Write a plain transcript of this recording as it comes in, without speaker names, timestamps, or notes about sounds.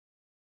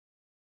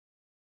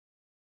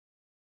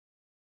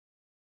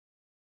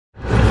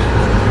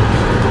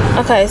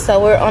Okay,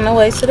 so we're on the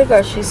way to the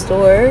grocery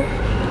store.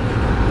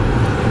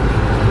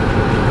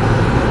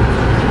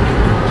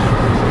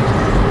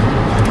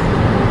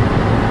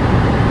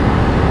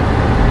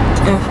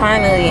 And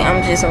finally,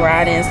 I'm just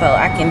riding, so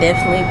I can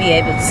definitely be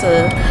able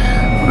to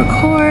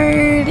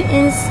record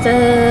and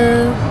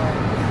stuff.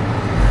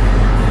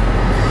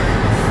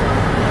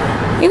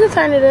 You can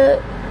turn it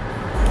up.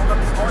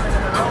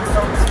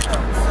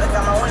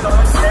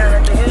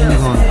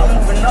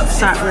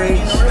 Stop rage.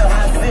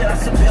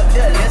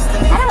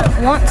 I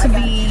don't want to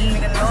be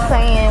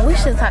saying, we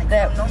should talk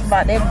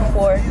about that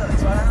before,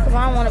 because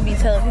I don't want to be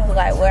telling people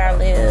like where I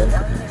live.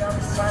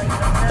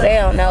 They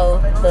don't know,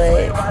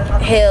 but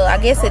hell, I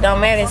guess it don't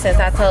matter since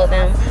I told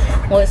them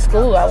what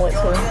school I went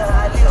to.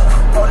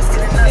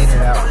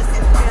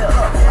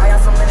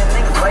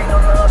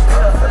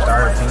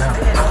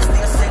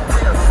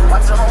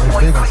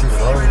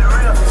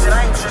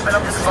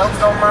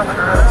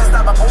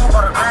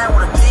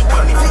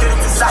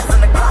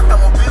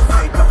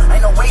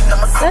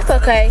 That's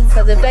okay,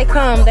 because if they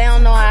come, they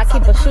don't know I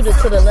keep a shooter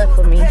to the left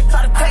of me.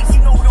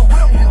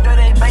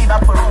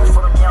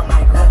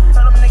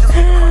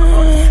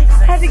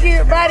 Had to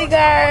get a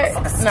bodyguard.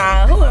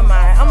 Nah, who am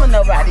I? I'm a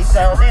nobody,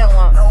 so they don't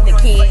want the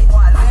kid.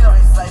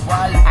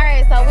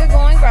 Alright, so we're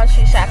going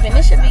grocery shopping.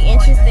 This should be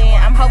interesting.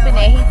 I'm hoping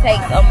that he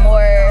takes a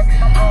more,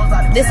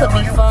 this will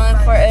be fun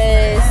for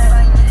us,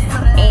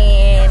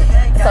 and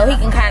so he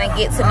can kind of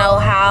get to know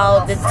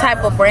how the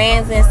type of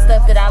brands and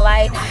stuff that I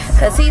like,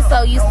 because he's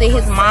so used to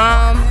his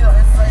mom,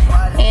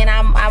 and I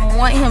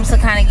want him to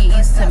kind of get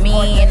used to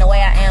me and the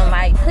way I am.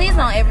 Like, please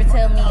don't ever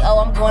tell me, oh,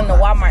 I'm going to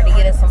Walmart to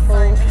get us some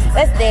food.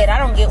 That's dead. I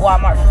don't get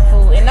Walmart for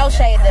food, and no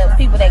shade to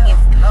people that get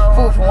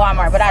food from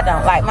Walmart, but I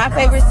don't. Like, my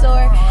favorite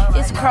store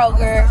is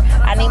Kroger.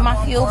 I need my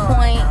fuel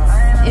points.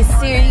 It's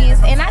serious,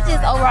 and I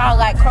just overall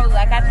like Kroger.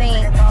 Like, I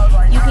think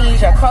you can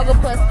use your Kroger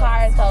Plus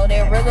card, so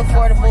they're real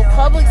affordable.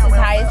 Publix is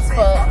high as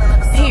fuck,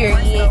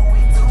 period.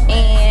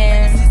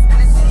 And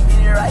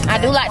I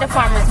do like the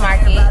farmers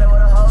market,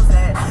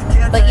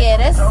 but yeah,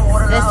 that's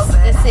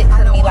it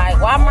for me. Like,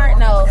 Walmart,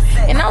 no,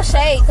 and no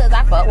shade, because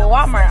I fuck with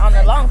Walmart on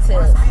the long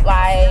tip.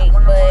 Like,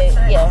 but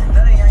yeah.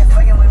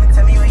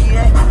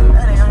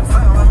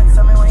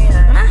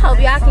 I hope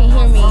y'all can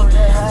hear me.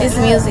 This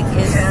music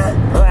is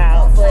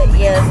loud, but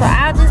yeah. So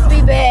I'll just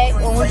be back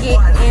when we get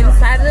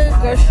inside the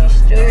grocery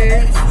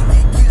store.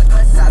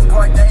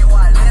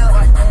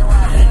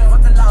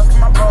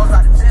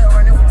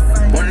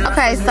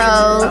 Okay, so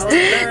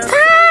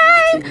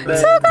time to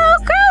go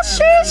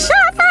grocery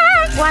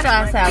shopping. Why do I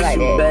sound like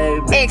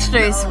that?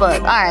 Extra as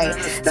fuck.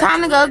 Alright,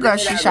 time to go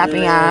grocery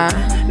shopping, y'all.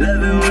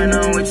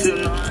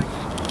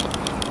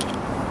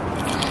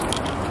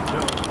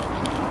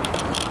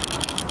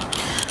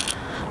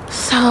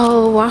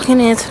 So, walking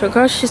into the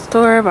grocery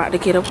store, about to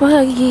get a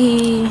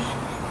buggy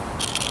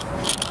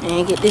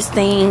and get this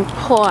thing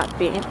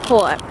popping.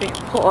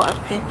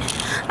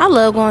 I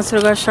love going to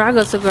the grocery store. I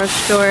go to the grocery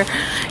store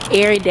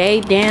every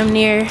day, damn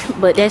near,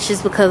 but that's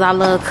just because I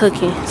love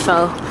cooking.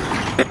 So,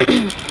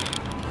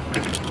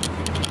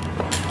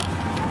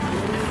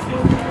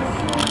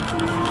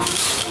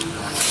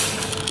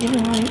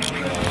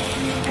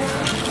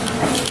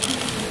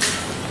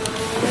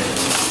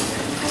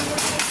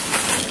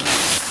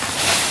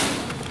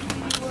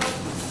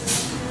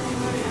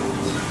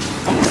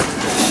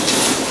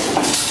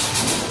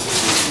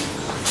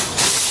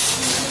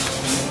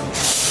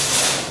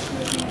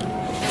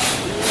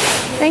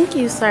 thank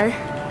you, sir.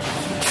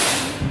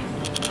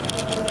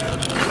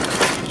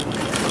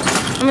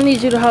 I'm gonna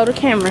need you to hold the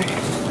camera.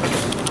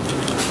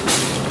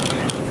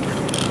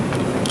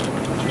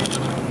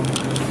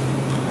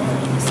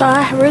 So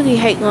I really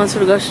hate going to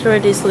the grocery store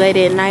this late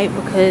at night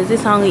because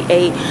it's only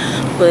 8,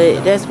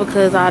 but that's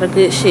because all the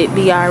good shit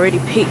be already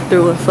picked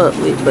through and fucked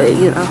with. But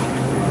you know,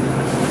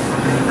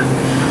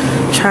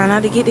 try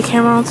not to get the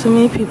camera on too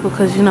many people,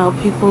 because you know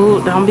people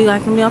don't be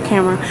liking me on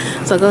camera.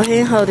 So go ahead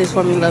and hold this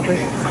for me, lover.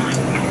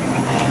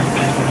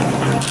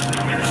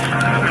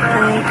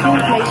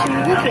 Make sure you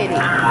look at it.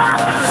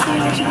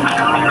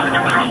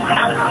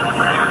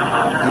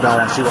 You don't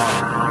want you on.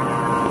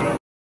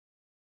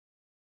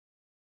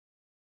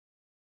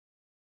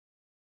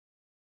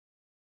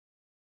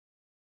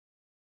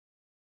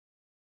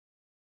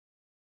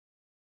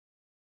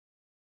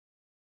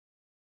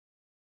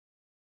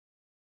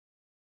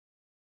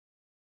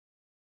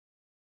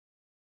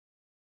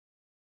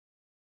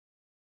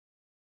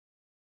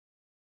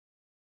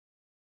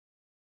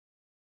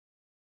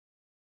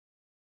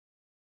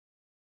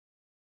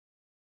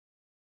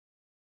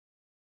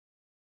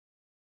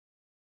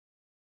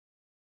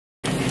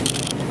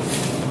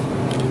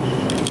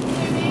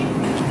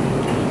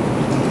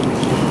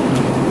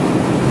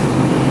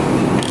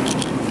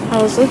 I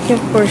was looking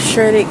for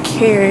shredded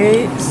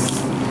carrots,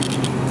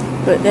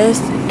 but that's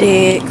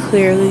dead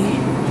clearly.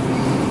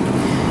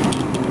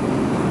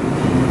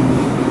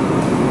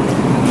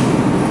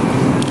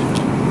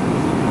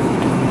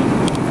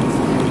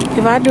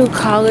 If I do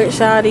collards,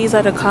 y'all, these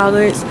are the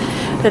collards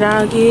that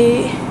I'll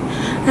get.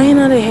 I didn't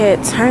know they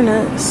had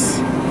turnips.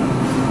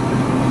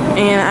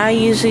 And I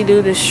usually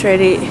do the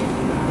shredded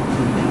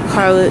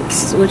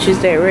Carlots, which is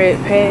that red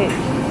pack.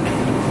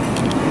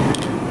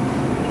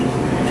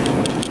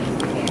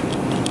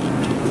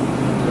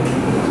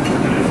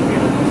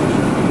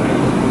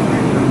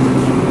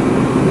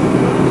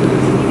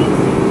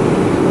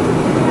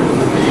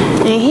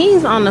 And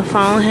he's on the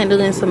phone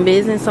handling some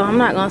business, so I'm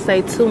not gonna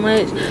say too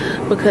much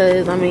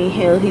because I mean,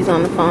 hell, he's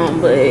on the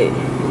phone. But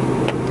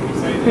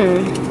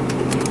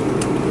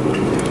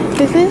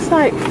is this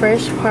like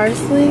fresh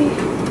parsley?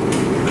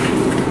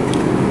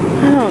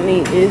 I don't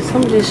need this.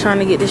 I'm just trying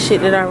to get the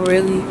shit that I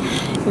really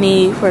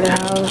need for the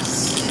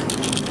house.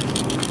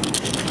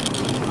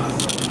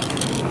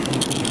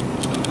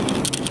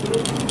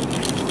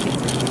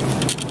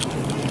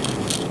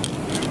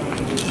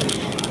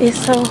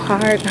 It's so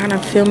hard kind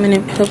of filming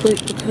in public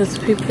because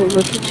people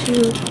look at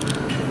you.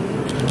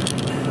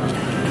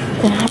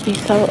 And I be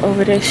so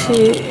over that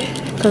shit.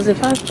 Because when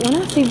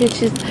I see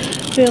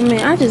bitches filming,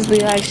 I just be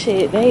like,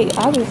 shit, they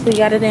obviously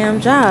got a damn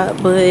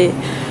job. But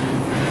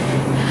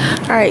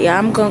alright, y'all,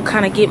 I'm gonna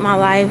kind of get my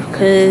life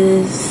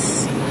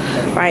because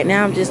right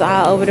now I'm just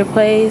all over the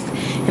place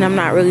and I'm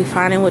not really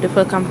finding what the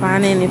fuck I'm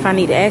finding. If I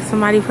need to ask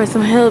somebody for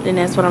some help, then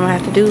that's what I'm gonna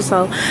have to do.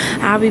 So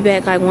I'll be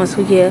back like once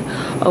we get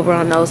over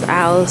on those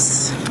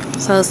aisles.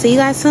 So see you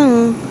guys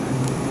soon.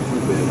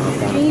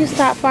 Can you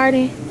stop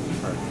farting?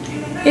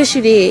 Yes,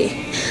 you did.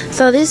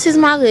 So this is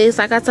my list.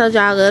 Like I told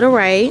y'all, I love to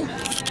write.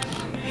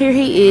 Here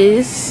he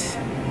is.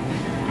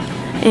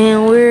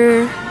 And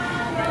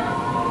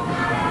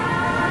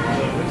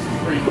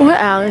what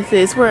aisle is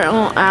this? We're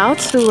on aisle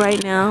 2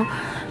 right now.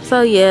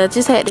 So yeah,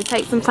 just had to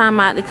take some time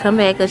out to come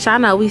back, cause y'all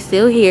know we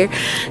still here.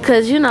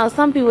 Cause you know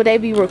some people, they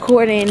be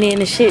recording and then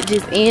the shit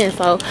just ends.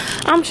 So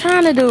I'm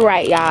trying to do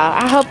right, y'all.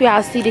 I hope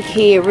y'all see the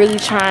kid really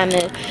trying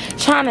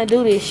to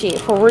do this shit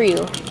for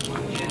real.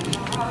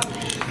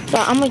 So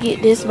I'm gonna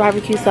get this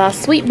barbecue sauce.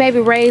 Sweet Baby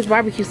Ray's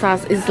barbecue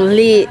sauce is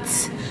lit.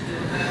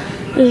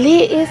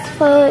 Lit as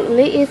fuck,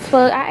 lit as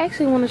fuck. I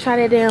actually want to try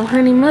that damn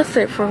honey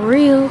mustard for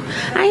real.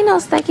 I ain't no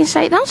steak and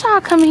shake. Don't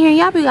y'all come in here and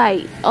y'all be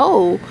like,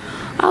 oh,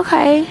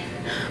 okay.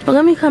 But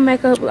let me come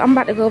back up. I'm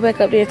about to go back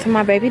up there to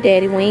my baby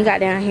daddy. We ain't got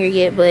down here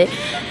yet, but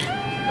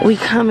we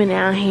coming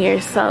down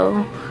here.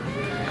 So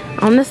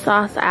on the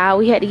sauce aisle,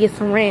 we had to get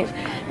some ranch.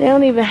 They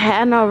don't even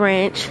have no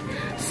ranch.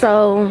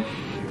 So,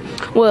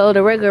 well,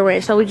 the regular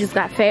ranch. So we just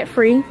got fat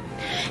free.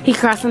 He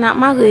crossing out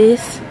my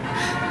list.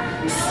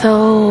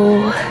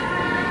 So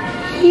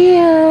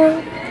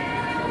yeah,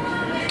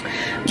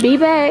 be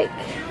back.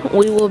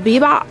 We will be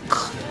back.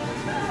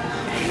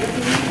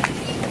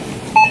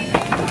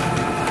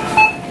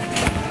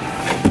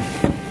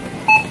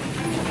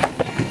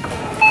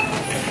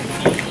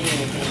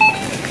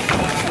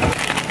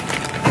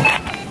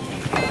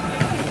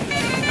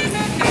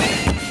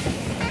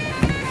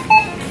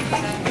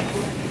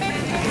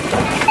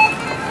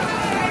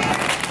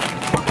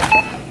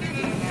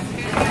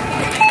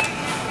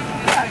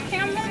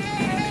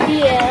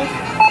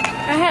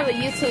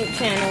 YouTube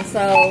channel,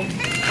 so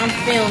I'm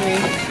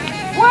filming.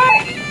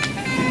 What?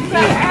 You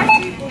gotta ask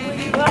people when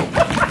you go.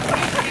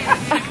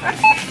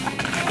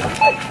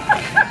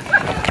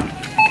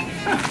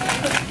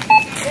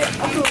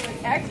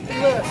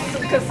 Look,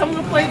 because some of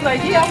the places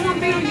like, yeah, I want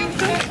to be on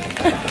YouTube.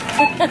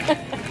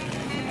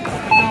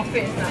 Don't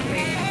fit, it's not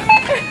me.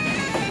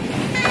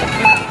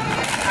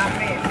 Not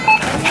me.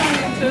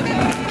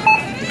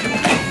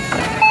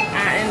 I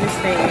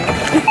understand.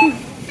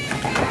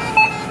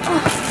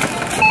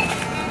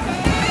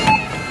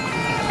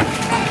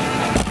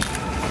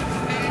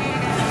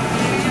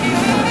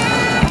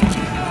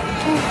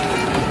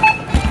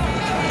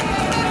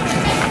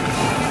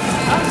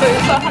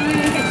 So how many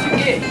hits you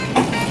get?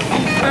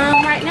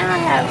 Right now I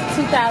have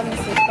 2,000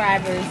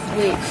 subscribers,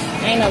 which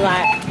ain't a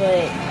lot,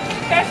 but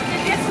That's what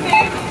you get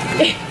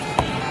today?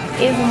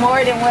 it's more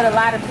than what a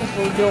lot of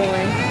people are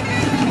doing.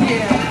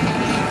 Yeah.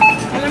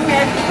 And let me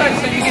ask you a question.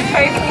 So you get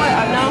paid for it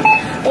or no?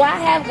 Well, I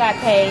have got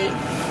paid,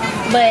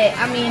 but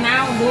I mean,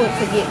 I don't do it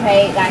to get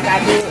paid. Like,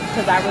 I do it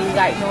because I really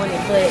like doing it.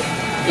 But,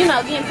 you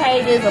know, getting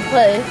paid is a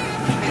plus.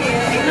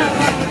 Yeah, ain't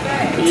nothing wrong with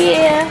that.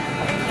 Yeah.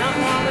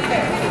 Nothing wrong with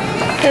that.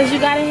 Because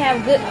you got to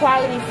have good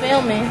quality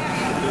filming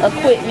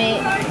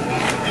equipment.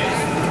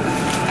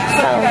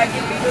 So you gotta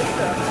get the good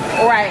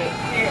stuff. Right.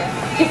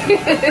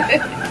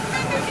 Yeah.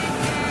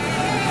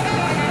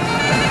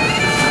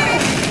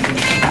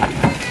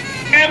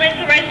 Airlines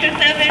to register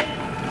 7.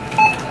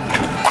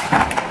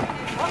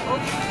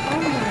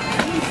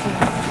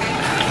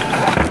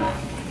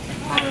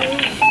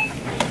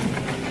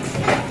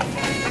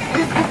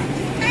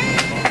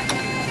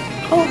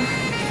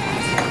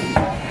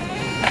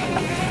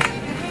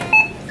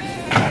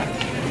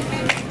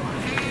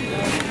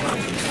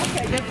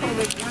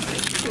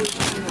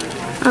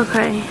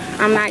 Okay,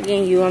 I'm not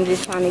getting you. I'm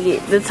just trying to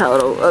get the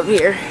total up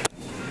here.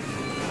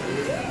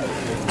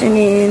 And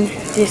then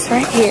this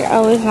right here.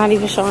 Oh, it's not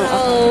even showing.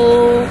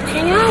 Oh,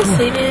 can y'all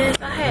see this?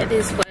 I had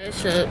this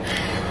flash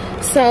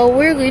up. So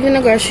we're leaving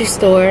the grocery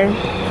store.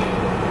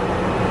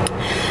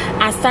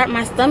 I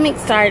my stomach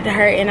started to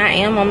hurt, and I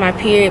am on my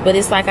period, but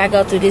it's like I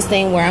go through this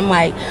thing where I'm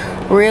like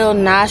real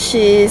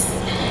nauseous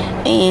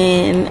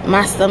and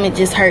my stomach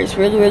just hurts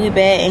really, really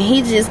bad. And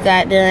he just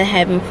got done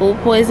having food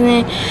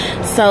poisoning,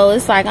 so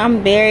it's like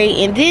I'm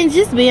very, and then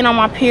just being on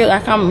my period,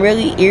 like I'm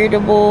really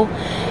irritable,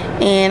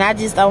 and I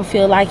just don't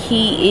feel like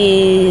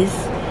he is.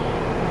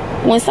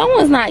 When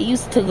someone's not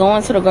used to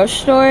going to the grocery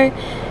store,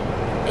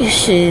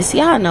 it's just,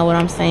 y'all know what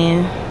I'm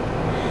saying.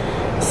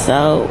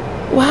 So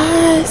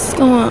what's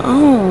going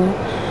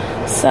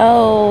on?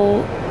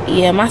 So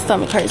yeah, my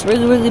stomach hurts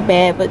really, really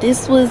bad, but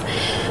this was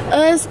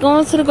us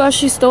going to the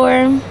grocery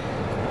store.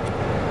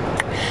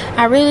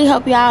 I really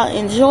hope y'all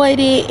enjoyed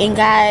it and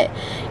got,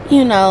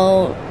 you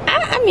know,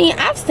 I mean,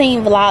 I've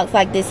seen vlogs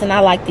like this and I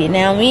liked it.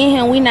 Now me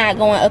and him, we not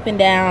going up and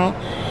down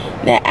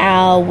the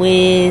aisle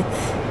with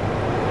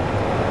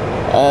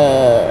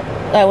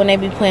like when they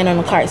be playing on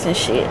the carts and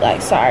shit.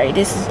 Like, sorry,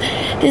 this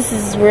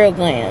is real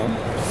glam.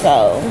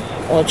 So,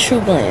 or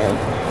true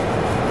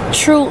glam,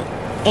 true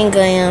and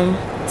glam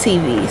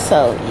TV.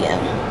 So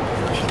yeah.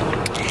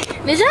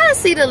 Did y'all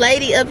see the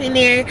lady up in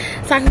there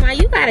talking about,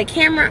 you got a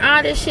camera,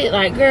 all this shit?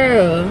 Like,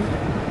 girl,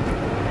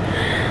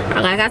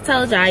 like I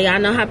told y'all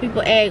know how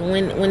people act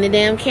when the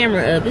damn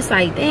camera up. It's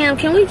like, damn,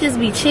 can we just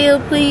be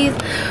chill, please?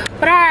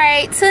 But all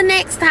right, till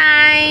next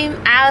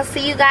time, I'll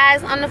see you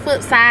guys on the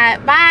flip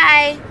side.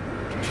 Bye.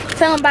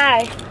 Tell them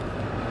bye.